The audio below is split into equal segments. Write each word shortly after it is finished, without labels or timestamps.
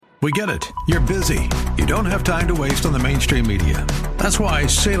We get it. You're busy. You don't have time to waste on the mainstream media. That's why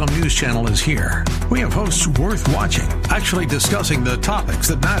Salem News Channel is here. We have hosts worth watching, actually discussing the topics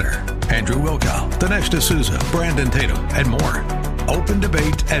that matter. Andrew Wilkow, Dinesh D'Souza, Brandon Tatum, and more. Open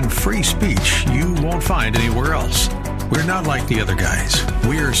debate and free speech you won't find anywhere else. We're not like the other guys.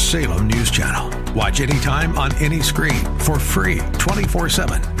 We're Salem News Channel. Watch anytime on any screen for free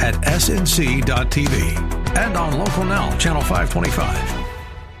 24/7 at snc.tv and on Local Now, Channel 525.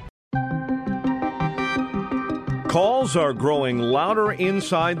 Calls are growing louder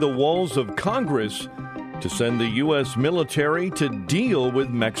inside the walls of Congress to send the U.S. military to deal with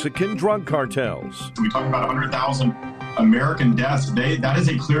Mexican drug cartels. We talk about 100,000 American deaths today. That is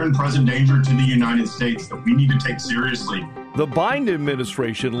a clear and present danger to the United States that we need to take seriously. The Biden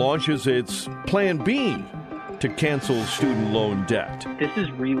administration launches its Plan B to cancel student loan debt. This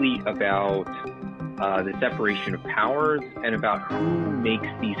is really about the separation of powers and about who makes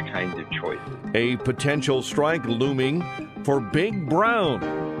these kinds of choices. A potential strike looming for Big Brown,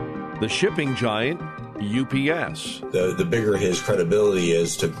 the shipping giant UPS. The bigger his credibility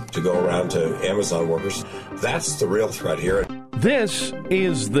is to go around to Amazon workers, that's the real threat here. This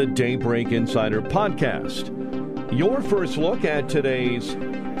is the Daybreak Insider Podcast, your first look at today's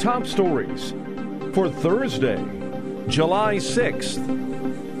top stories for Thursday, July 6th.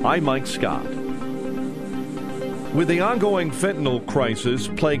 I'm Mike Scott. With the ongoing fentanyl crisis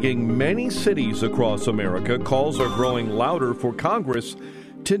plaguing many cities across America, calls are growing louder for Congress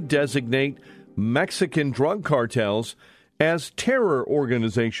to designate Mexican drug cartels as terror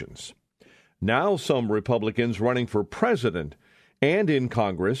organizations. Now some Republicans running for president and in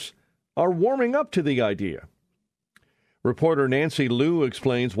Congress are warming up to the idea. Reporter Nancy Liu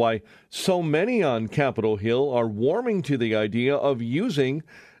explains why so many on Capitol Hill are warming to the idea of using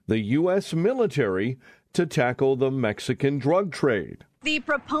the U.S. military to tackle the Mexican drug trade. The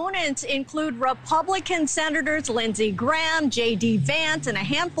proponents include Republican Senators Lindsey Graham, J.D. Vance, and a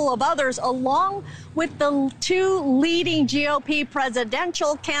handful of others, along with the two leading GOP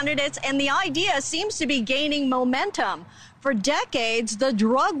presidential candidates, and the idea seems to be gaining momentum. For decades, the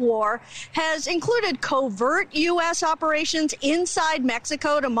drug war has included covert U.S. operations inside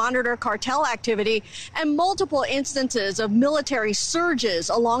Mexico to monitor cartel activity and multiple instances of military surges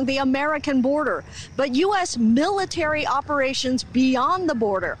along the American border. But U.S. military operations beyond the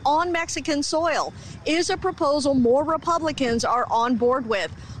border on Mexican soil is a proposal more Republicans are on board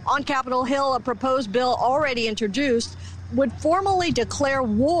with. On Capitol Hill, a proposed bill already introduced would formally declare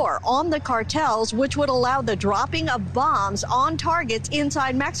war on the cartels, which would allow the dropping of bombs on targets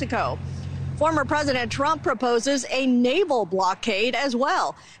inside Mexico. Former President Trump proposes a naval blockade as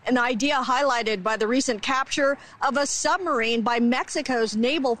well, an idea highlighted by the recent capture of a submarine by Mexico's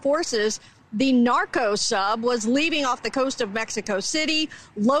naval forces. The narco sub was leaving off the coast of Mexico City,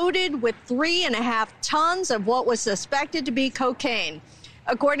 loaded with 3.5 tons of what was suspected to be cocaine.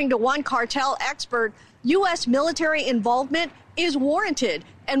 According to one cartel expert, U.S. military involvement is warranted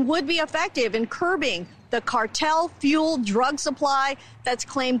and would be effective in curbing the cartel-fueled drug supply that's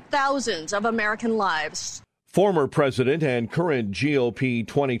claimed thousands of American lives. Former president and current GOP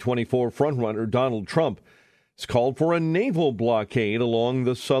 2024 frontrunner Donald Trump has called for a naval blockade along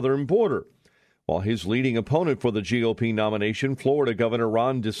the southern border, while his leading opponent for the GOP nomination, Florida Governor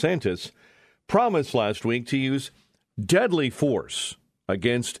Ron DeSantis, promised last week to use deadly force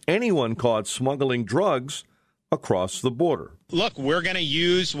against anyone caught smuggling drugs across the border. Look, we're going to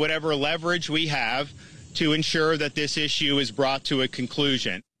use whatever leverage we have to ensure that this issue is brought to a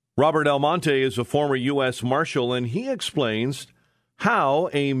conclusion. Robert Almonte is a former U.S. Marshal, and he explains how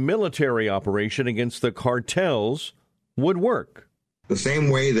a military operation against the cartels would work. The same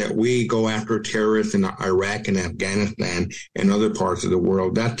way that we go after terrorists in Iraq and Afghanistan and other parts of the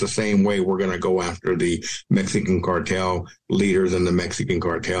world, that's the same way we're going to go after the Mexican cartel leaders and the Mexican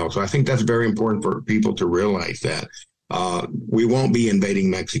cartel. So I think that's very important for people to realize that. We won't be invading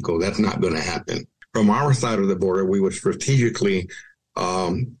Mexico. That's not going to happen. From our side of the border, we would strategically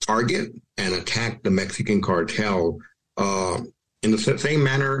target and attack the Mexican cartel in the same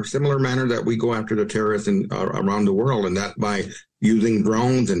manner, similar manner that we go after the terrorists around the world, and that by using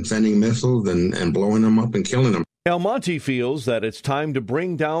drones and sending missiles and blowing them up and killing them. Almonte feels that it's time to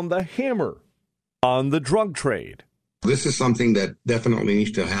bring down the hammer on the drug trade. This is something that definitely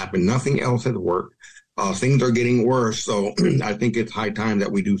needs to happen. Nothing else has worked. Things are getting worse, so I think it's high time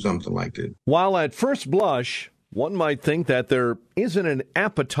that we do something like this. While at first blush, one might think that there isn't an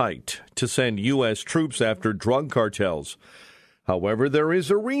appetite to send U.S. troops after drug cartels. However, there is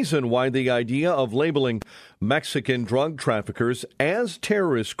a reason why the idea of labeling Mexican drug traffickers as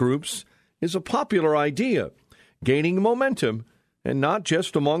terrorist groups is a popular idea, gaining momentum and not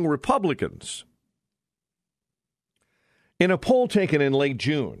just among Republicans. In a poll taken in late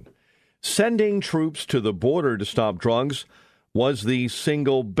June, sending troops to the border to stop drugs was the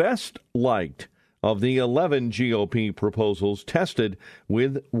single best liked of the 11 GOP proposals tested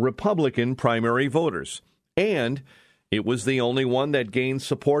with Republican primary voters, and it was the only one that gained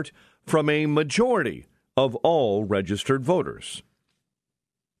support from a majority of all registered voters.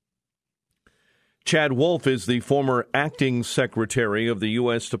 Chad Wolf is the former acting secretary of the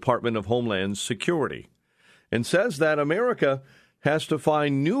U.S. Department of Homeland Security and says that America has to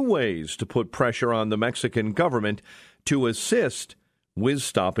find new ways to put pressure on the Mexican government to assist with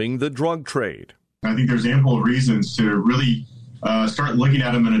stopping the drug trade. I think there's ample reasons to really start looking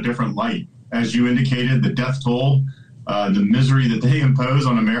at them in a different light. As you indicated, the death toll, the misery that they impose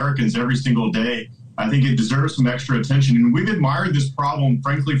on Americans every single day, I think it deserves some extra attention. And we've admired this problem,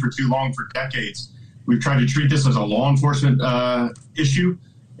 frankly, for too long, for decades. We've tried to treat this as a law enforcement issue,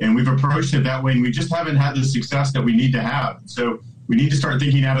 and we've approached it that way, and we just haven't had the success that we need to have. So we need to start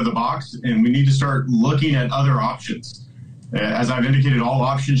thinking out of the box, and we need to start looking at other options. As I've indicated, all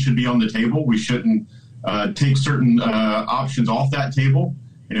options should be on the table. We shouldn't take certain options off that table.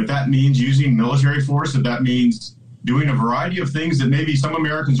 And if that means using military force, if that means doing a variety of things that maybe some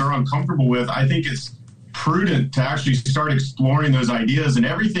Americans are uncomfortable with, I think it's prudent to actually start exploring those ideas. And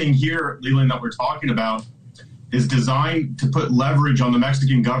everything here, Leland, that we're talking about is designed to put leverage on the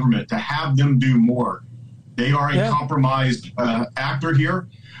Mexican government to have them do more. They are a compromised actor here,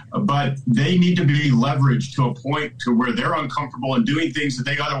 but they need to be leveraged to a point to where they're uncomfortable and doing things that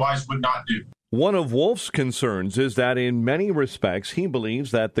they otherwise would not do. One of Wolf's concerns is that in many respects, he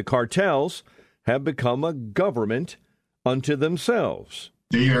believes that the cartels have become a government unto themselves.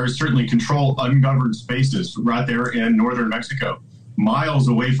 They are certainly control ungoverned spaces right there in northern Mexico, miles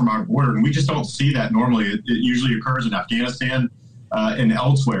away from our border. And we just don't see that normally. It usually occurs in Afghanistan and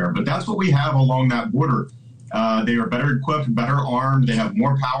elsewhere. But that's what we have along that border. They are better equipped, better armed. They have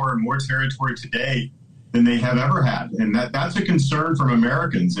more power and more territory today than they have ever had. And that's a concern from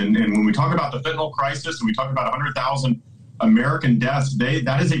Americans. And when we talk about the fentanyl crisis and we talk about 100,000 American deaths,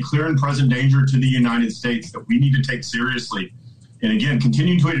 that is a clear and present danger to the United States that we need to take seriously. And again,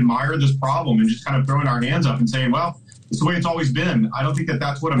 continuing to admire this problem and just kind of throwing our hands up and saying, well, it's the way it's always been. I don't think that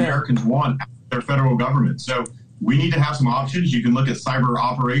that's what Americans want, their federal government. So we need to have some options. You can look at cyber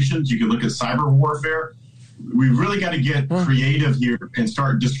operations. You can look at cyber warfare. We really got to get creative here and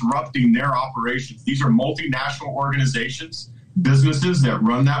start disrupting their operations. These are multinational organizations, businesses that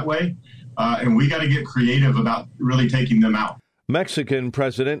run that way. And we got to get creative about really taking them out. Mexican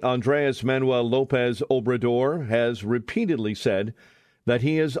President Andrés Manuel López Obrador has repeatedly said that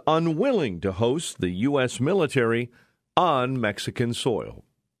he is unwilling to host the U.S. military on Mexican soil.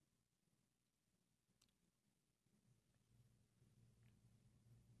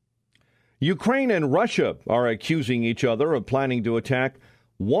 Ukraine and Russia are accusing each other of planning to attack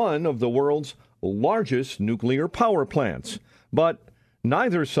one of the world's largest nuclear power plants, but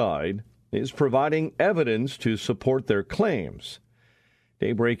neither side is providing evidence to support their claims.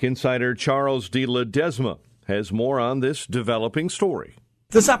 Daybreak insider Charles de Ledesma has more on this developing story.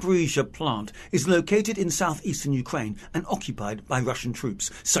 The Zaporizhzhia plant is located in southeastern Ukraine and occupied by Russian troops.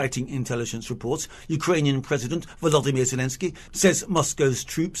 Citing intelligence reports, Ukrainian President Volodymyr Zelensky says Moscow's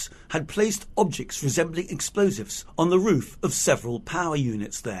troops had placed objects resembling explosives on the roof of several power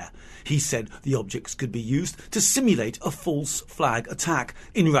units there. He said the objects could be used to simulate a false flag attack.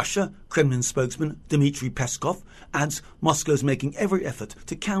 In Russia, Kremlin spokesman Dmitry Peskov adds Moscow's making every effort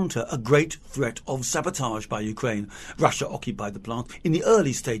to counter a great threat of sabotage by Ukraine. Russia occupied the plant in the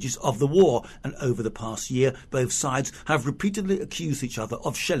early stages of the war, and over the past year, both sides have repeatedly accused each other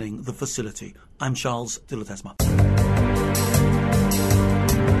of shelling the facility. I'm Charles de Ledesma.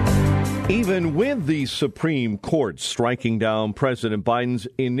 Even with the Supreme Court striking down President Biden's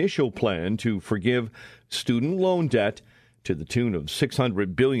initial plan to forgive student loan debt to the tune of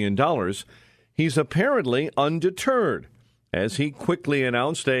 $600 billion, he's apparently undeterred as he quickly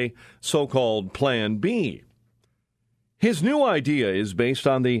announced a so-called Plan B. His new idea is based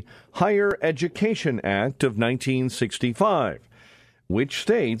on the Higher Education Act of 1965, which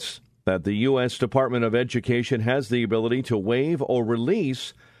states that the U.S. Department of Education has the ability to waive or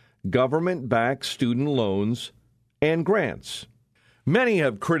release government-backed student loans and grants. Many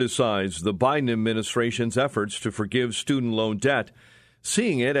have criticized the Biden administration's efforts to forgive student loan debt,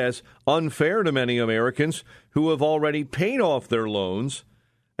 seeing it as unfair to many Americans who have already paid off their loans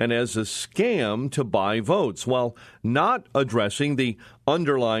and as a scam to buy votes, while not addressing the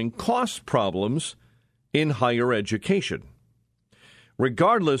underlying cost problems in higher education.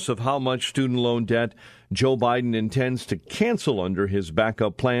 Regardless of how much student loan debt Joe Biden intends to cancel under his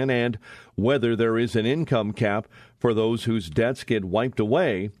backup plan and whether there is an income cap for those whose debts get wiped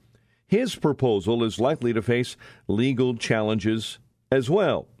away, his proposal is likely to face legal challenges as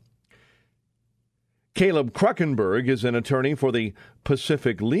well. Caleb Kruckenberg is an attorney for the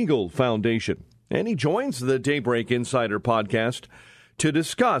Pacific Legal Foundation, and he joins the Daybreak Insider podcast to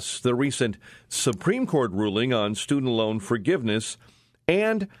discuss the recent Supreme Court ruling on student loan forgiveness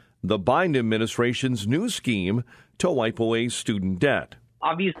and the Biden administration's new scheme to wipe away student debt.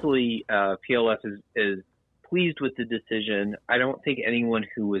 Obviously, PLF is pleased with the decision. I don't think anyone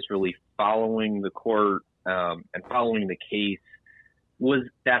who was really following the court and following the case was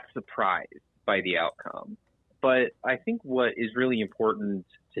that surprised by the outcome. But I think what is really important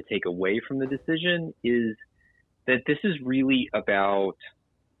to take away from the decision is that this is really about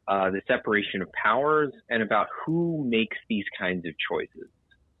the separation of powers and about who makes these kinds of choices.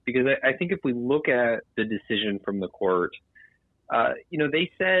 Because I think if we look at the decision from the court,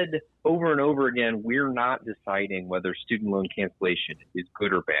 they said over and over again, we're not deciding whether student loan cancellation is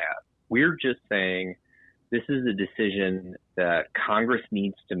good or bad. We're just saying this is a decision that Congress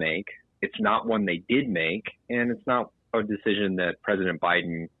needs to make. It's not one they did make, and it's not a decision that President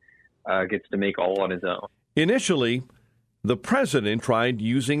Biden gets to make all on his own. Initially, the president tried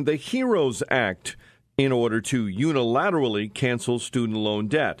using the HEROES Act in order to unilaterally cancel student loan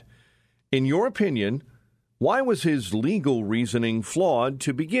debt. In your opinion, why was his legal reasoning flawed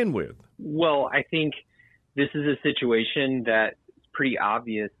to begin with? Well, I think this is a situation that it's pretty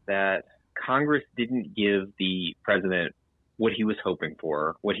obvious that Congress didn't give the president what he was hoping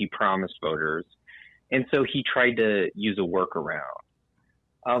for, what he promised voters. And so he tried to use a workaround.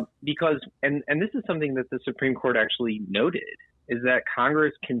 Because this is something that the Supreme Court actually noted, is that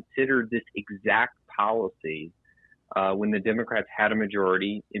Congress considered this exact policy when the Democrats had a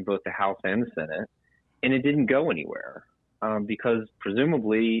majority in both the House and the Senate, and it didn't go anywhere because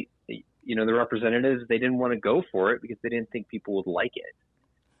presumably, the representatives, they didn't want to go for it because they didn't think people would like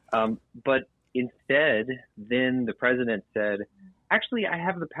it. But instead, then the president said, actually, I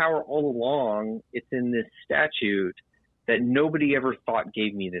have the power all along. It's in this statute that nobody ever thought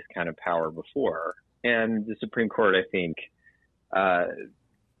gave me this kind of power before. And the Supreme Court, I think,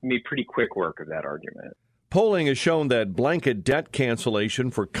 made pretty quick work of that argument. Polling has shown that blanket debt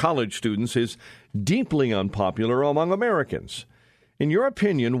cancellation for college students is deeply unpopular among Americans. In your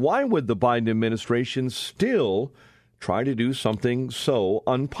opinion, why would the Biden administration still try to do something so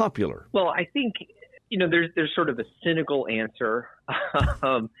unpopular? Well, I think, there's sort of a cynical answer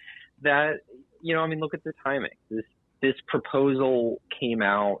that, look at the timing. This proposal came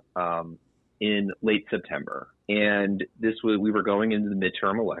out in late September, and we were going into the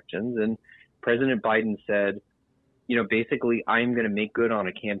midterm elections, and President Biden said, basically, I'm going to make good on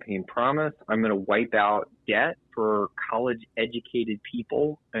a campaign promise. I'm going to wipe out debt for college-educated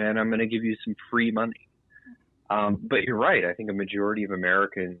people, and I'm going to give you some free money. But you're right. I think a majority of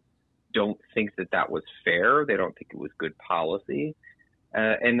Americans don't think that was fair. They don't think it was good policy.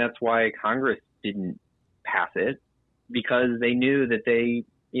 And that's why Congress didn't pass it, because they knew that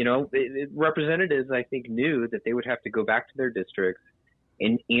representatives, I think, knew that they would have to go back to their districts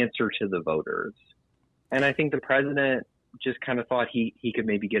and answer to the voters. And I think the president just kind of thought he could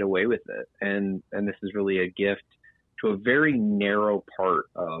maybe get away with it. And this is really a gift to a very narrow part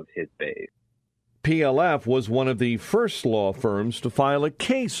of his base. PLF was one of the first law firms to file a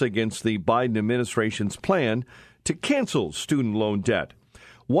case against the Biden administration's plan to cancel student loan debt.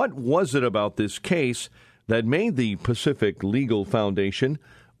 What was it about this case that made the Pacific Legal Foundation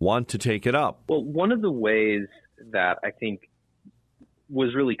want to take it up? Well, one of the ways that I think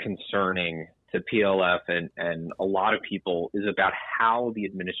was really concerning to PLF and a lot of people is about how the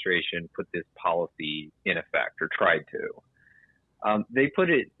administration put this policy in effect, or tried to.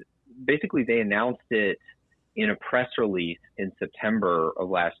 They announced it in a press release in September of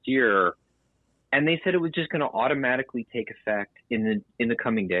last year, and they said it was just going to automatically take effect in the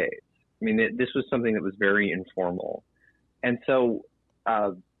coming days. I mean, this was something that was very informal. And so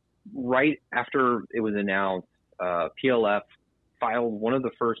right after it was announced, PLF filed one of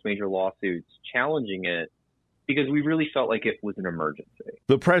the first major lawsuits challenging it because we really felt like it was an emergency.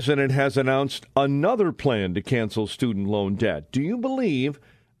 The president has announced another plan to cancel student loan debt. Do you believe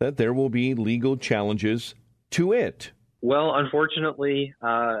that there will be legal challenges to it? Well, unfortunately,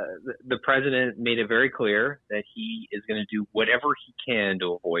 the president made it very clear that he is going to do whatever he can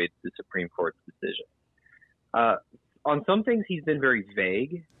to avoid the Supreme Court's decision. On some things, he's been very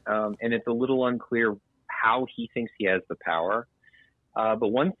vague, and it's a little unclear how he thinks he has the power. But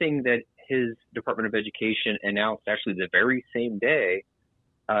one thing that his Department of Education announced actually the very same day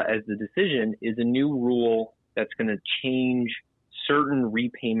as the decision is a new rule that's going to change certain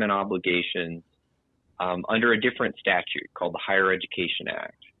repayment obligations under a different statute called the Higher Education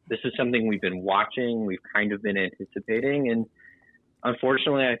Act. This is something we've been watching, we've kind of been anticipating, and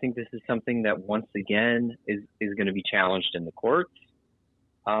unfortunately, I think this is something that once again is going to be challenged in the courts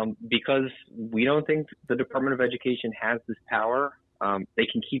because we don't think the Department of Education has this power. They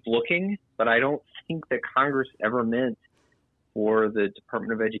can keep looking, but I don't think that Congress ever meant for the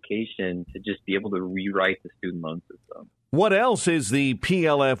Department of Education to just be able to rewrite the student loan system. What else is the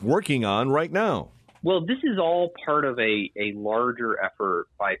PLF working on right now? Well, this is all part of a larger effort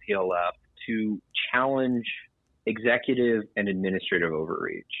by PLF to challenge executive and administrative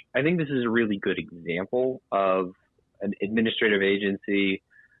overreach. I think this is a really good example of an administrative agency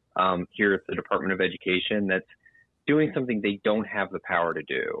here at the Department of Education that's doing something they don't have the power to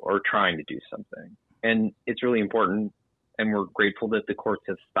do or trying to do something. And it's really important, and we're grateful that the courts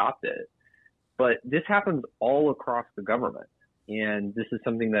have stopped it. But this happens all across the government, and this is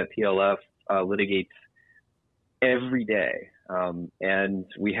something that PLF litigates every day. And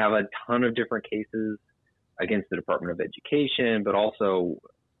we have a ton of different cases against the Department of Education, but also,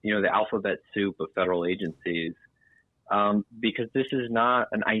 the alphabet soup of federal agencies, because this is not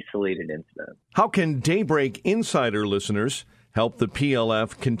an isolated incident. How can Daybreak Insider listeners help the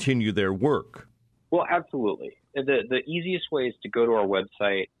PLF continue their work? Well, absolutely. The easiest way is to go to our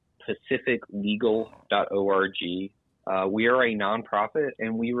website, pacificlegal.org. We are a nonprofit,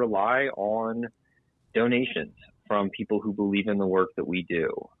 and we rely on donations from people who believe in the work that we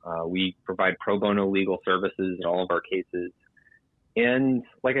do. We provide pro bono legal services in all of our cases. And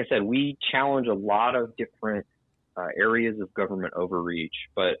like I said, we challenge a lot of different areas of government overreach,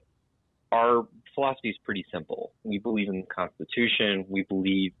 but our philosophy is pretty simple. We believe in the Constitution. We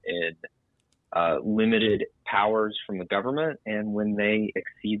believe in limited powers from the government, and when they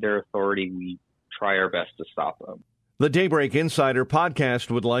exceed their authority, we try our best to stop them. The Daybreak Insider podcast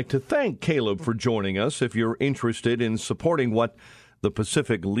would like to thank Caleb for joining us. If you're interested in supporting what the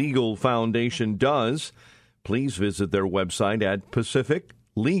Pacific Legal Foundation does, please visit their website at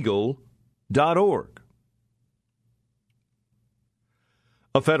pacificlegal.org.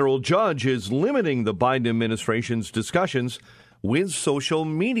 A federal judge is limiting the Biden administration's discussions with social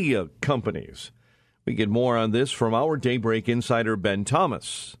media companies. We get more on this from our Daybreak Insider, Ben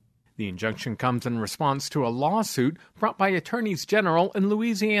Thomas. The injunction comes in response to a lawsuit brought by attorneys general in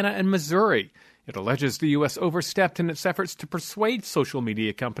Louisiana and Missouri. It alleges the U.S. overstepped in its efforts to persuade social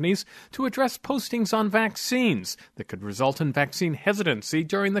media companies to address postings on vaccines that could result in vaccine hesitancy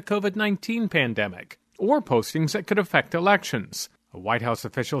during the COVID-19 pandemic, or postings that could affect elections. A White House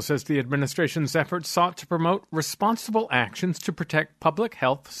official says the administration's efforts sought to promote responsible actions to protect public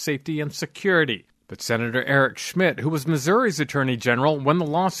health, safety, and security. But Senator Eric Schmitt, who was Missouri's attorney general when the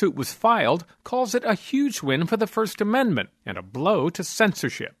lawsuit was filed, calls it a huge win for the First Amendment and a blow to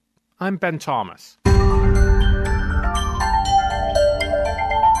censorship. I'm Ben Thomas.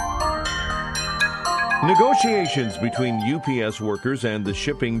 Negotiations between UPS workers and the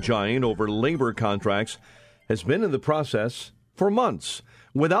shipping giant over labor contracts has been in the process for months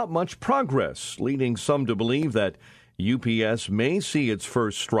without much progress, leading some to believe that UPS may see its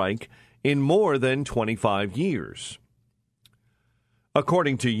first strike in more than 25 years.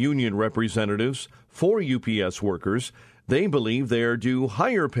 According to union representatives for UPS workers, they believe they are due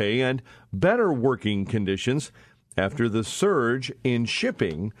higher pay and better working conditions after the surge in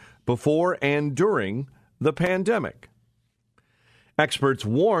shipping before and during the pandemic. Experts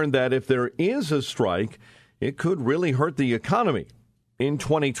warn that if there is a strike, it could really hurt the economy. In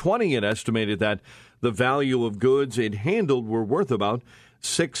 2020, it estimated that the value of goods it handled were worth about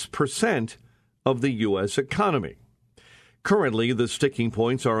 6% of the U.S. economy. Currently, the sticking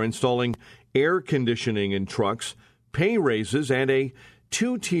points are installing air conditioning in trucks, pay raises, and a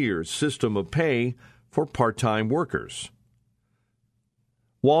two-tier system of pay for part-time workers.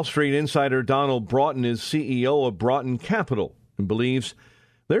 Wall Street insider Donald Broughton is CEO of Broughton Capital and believes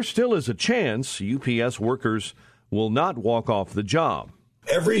there still is a chance UPS workers will not walk off the job.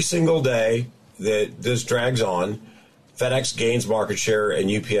 Every single day that this drags on, FedEx gains market share and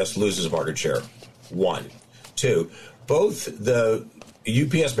UPS loses market share. 1. 2, both the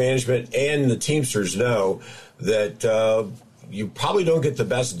UPS management and the Teamsters know that you probably don't get the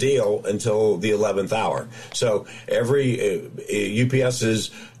best deal until the 11th hour. So every UPS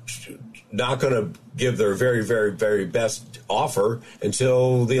is not going to give their very, very, very best offer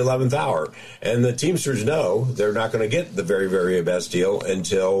until the 11th hour. And the Teamsters know they're not going to get the very, very best deal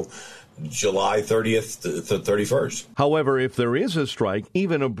until July 30th to 31st. However, if there is a strike,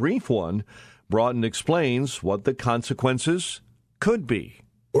 even a brief one, Broughton explains what the consequences could be.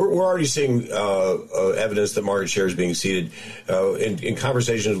 We're already seeing evidence that market share is being ceded in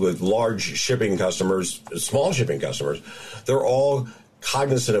conversations with large shipping customers, small shipping customers. They're all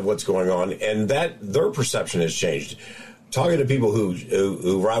cognizant of what's going on, and that their perception has changed. Talking to people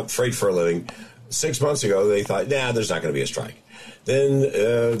who route freight for a living, 6 months ago, they thought, there's not going to be a strike. Then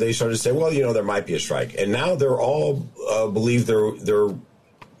they started to say, well, there might be a strike. And now they're all believe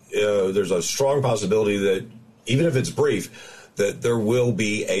there's a strong possibility that, even if it's brief, that there will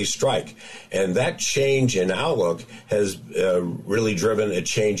be a strike. And that change in outlook has really driven a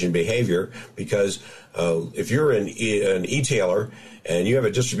change in behavior, because if you're an e-tailer and you have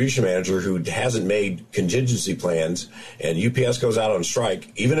a distribution manager who hasn't made contingency plans and UPS goes out on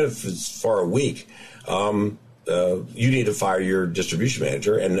strike, even if it's for a week, you need to fire your distribution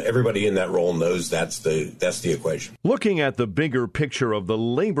manager, and everybody in that role knows that's the equation. Looking at the bigger picture of the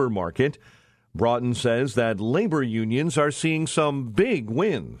labor market, Broughton says that labor unions are seeing some big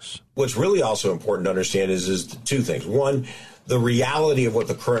wins. What's really also important to understand is two things. One, the reality of what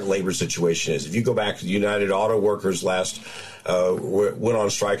the current labor situation is. If you go back to the United Auto Workers went on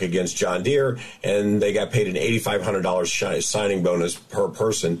strike against John Deere, and they got paid an $8,500 signing bonus per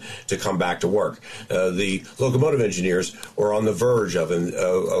person to come back to work. The locomotive engineers were on the verge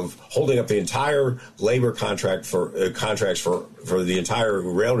of holding up the entire labor contracts for the entire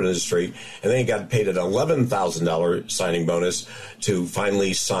railroad industry, and they got paid an $11,000 signing bonus to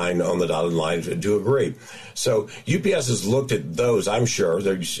finally sign on the dotted line to agree. So UPS has looked at those, I'm sure.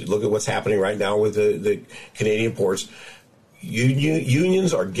 They look at what's happening right now with the Canadian ports.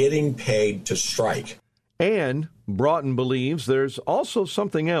 Unions are getting paid to strike. And Broughton believes there's also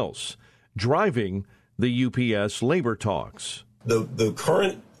something else driving the UPS labor talks. The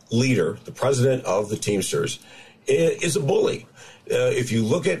current leader, the president of the Teamsters, is a bully. If you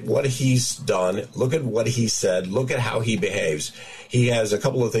look at what he's done, look at what he said, look at how he behaves, he has a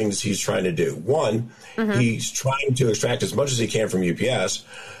couple of things he's trying to do. One, he's trying to extract as much as he can from UPS,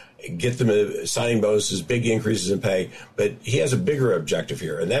 get them signing bonuses, big increases in pay, but he has a bigger objective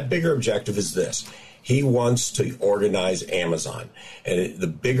here, and that bigger objective is this. He wants to organize Amazon, and the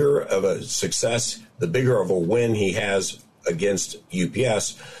bigger of a success, the bigger of a win he has against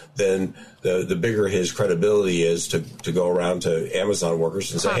UPS, then the bigger his credibility is to go around to Amazon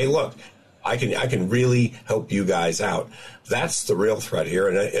workers and say, hey, look, I can really help you guys out. That's the real threat here.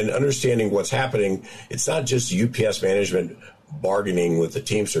 And understanding what's happening, it's not just UPS management bargaining with the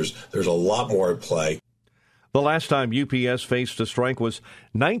Teamsters. There's a lot more at play. The last time UPS faced a strike was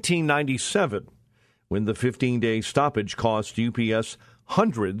 1997, when the 15-day stoppage cost UPS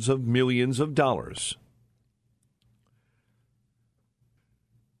hundreds of millions of dollars.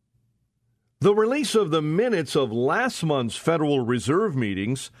 The release of the minutes of last month's Federal Reserve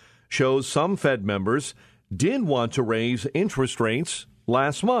meetings shows some Fed members did want to raise interest rates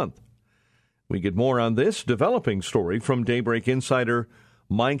last month. We get more on this developing story from Daybreak insider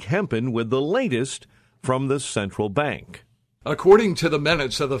Mike Hempen with the latest from the central bank. According to the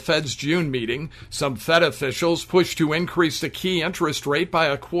minutes of the Fed's June meeting, some Fed officials pushed to increase the key interest rate by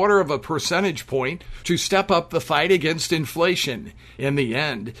 0.25 percentage point to step up the fight against inflation. In the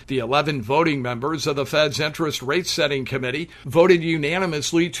end, the 11 voting members of the Fed's interest rate setting committee voted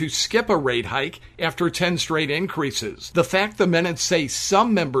unanimously to skip a rate hike after 10 straight increases. The fact the minutes say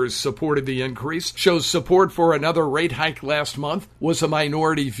some members supported the increase shows support for another rate hike last month was a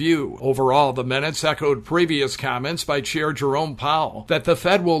minority view. Overall, the minutes echoed previous comments by Chair Jerome Powell that the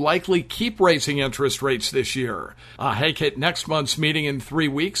Fed will likely keep raising interest rates this year. A hike at next month's meeting in 3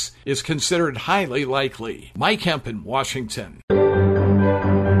 weeks is considered highly likely. Mike Hempen, Washington.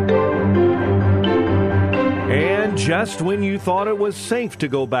 And just when you thought it was safe to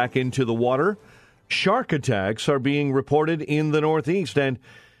go back into the water, shark attacks are being reported in the Northeast, and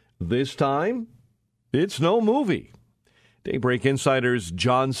this time, it's no movie. Daybreak Insider's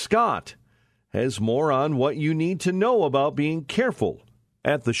John Scott has more on what you need to know about being careful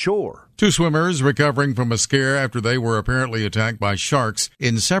at the shore. 2 swimmers recovering from a scare after they were apparently attacked by sharks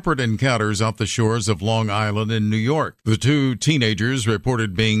in separate encounters off the shores of Long Island in New York. The 2 teenagers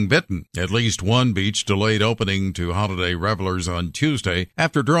reported being bitten. At least one beach delayed opening to holiday revelers on Tuesday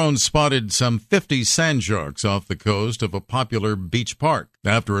after drones spotted some 50 sand sharks off the coast of a popular beach park.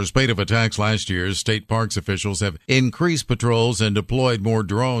 After a spate of attacks last year, state parks officials have increased patrols and deployed more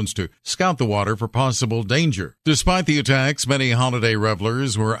drones to scout the water for possible danger. Despite the attacks, many holiday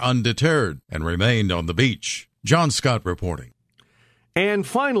revelers were undeterred and remained on the beach. John Scott reporting. And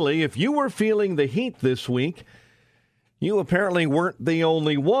finally, if you were feeling the heat this week, you apparently weren't the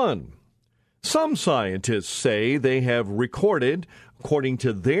only one. Some scientists say they have recorded, according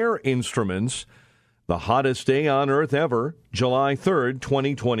to their instruments, The hottest day on Earth ever, July 3rd,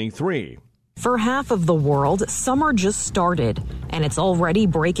 2023. For half of the world, summer just started, and it's already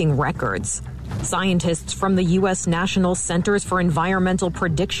breaking records. Scientists from the U.S. National Centers for Environmental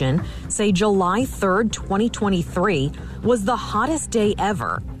Prediction say July 3rd, 2023 was the hottest day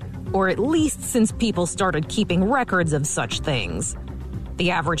ever, or at least since people started keeping records of such things.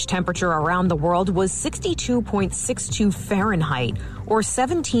 The average temperature around the world was 62.62 Fahrenheit, or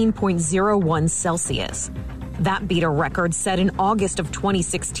 17.01 Celsius. That beat a record set in August of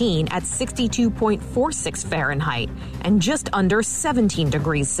 2016 at 62.46 Fahrenheit and just under 17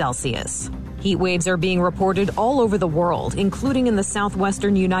 degrees Celsius. Heat waves are being reported all over the world, including in the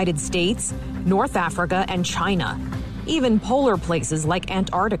southwestern United States, North Africa, and China. Even polar places like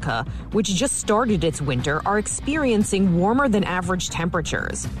Antarctica, which just started its winter, are experiencing warmer than average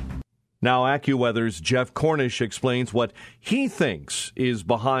temperatures. Now AccuWeather's Jeff Cornish explains what he thinks is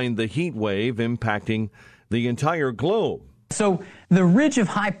behind the heat wave impacting the entire globe. So the ridge of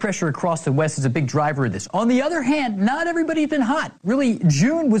high pressure across the west is a big driver of this. On the other hand, not everybody's been hot. Really,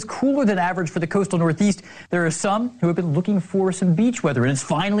 June was cooler than average for the coastal Northeast. There are some who have been looking for some beach weather, and it's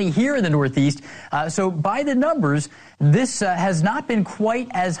finally here in the Northeast. So by the numbers, this has not been quite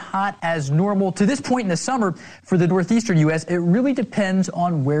as hot as normal to this point in the summer for the northeastern U.S. It really depends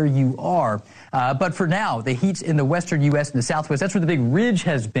on where you are. But for now, the heat's in the western U.S. and the southwest. That's where the big ridge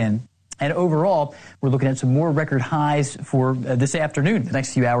has been. And overall, we're looking at some more record highs for this afternoon, the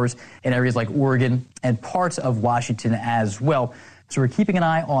next few hours in areas like Oregon and parts of Washington as well. So we're keeping an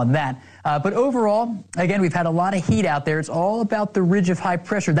eye on that. But overall, again, we've had a lot of heat out there. It's all about the ridge of high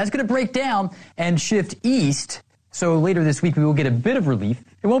pressure. That's going to break down and shift east. So later this week, we will get a bit of relief.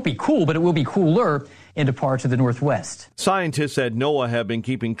 It won't be cool, but it will be cooler into parts of the Northwest. Scientists at NOAA have been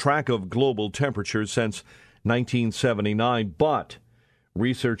keeping track of global temperatures since 1979, but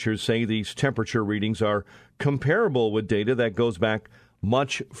researchers say these temperature readings are comparable with data that goes back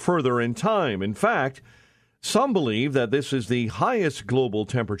much further in time. In fact, some believe that this is the highest global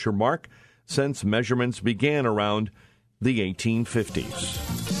temperature mark since measurements began around the 1850s.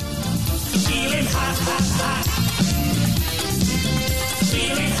 Feeling hot, hot, hot.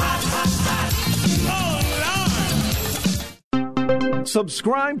 Feeling hot, hot, hot.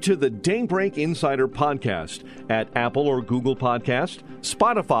 Subscribe to the Daybreak Insider podcast at Apple or Google Podcast,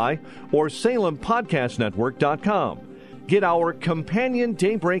 Spotify, or SalemPodcastNetwork.com. Get our companion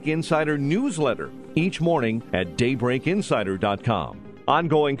Daybreak Insider newsletter each morning at DaybreakInsider.com.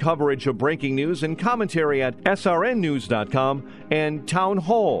 Ongoing coverage of breaking news and commentary at SRNNews.com and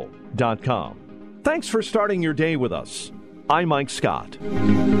TownHall.com. Thanks for starting your day with us. I'm Mike Scott.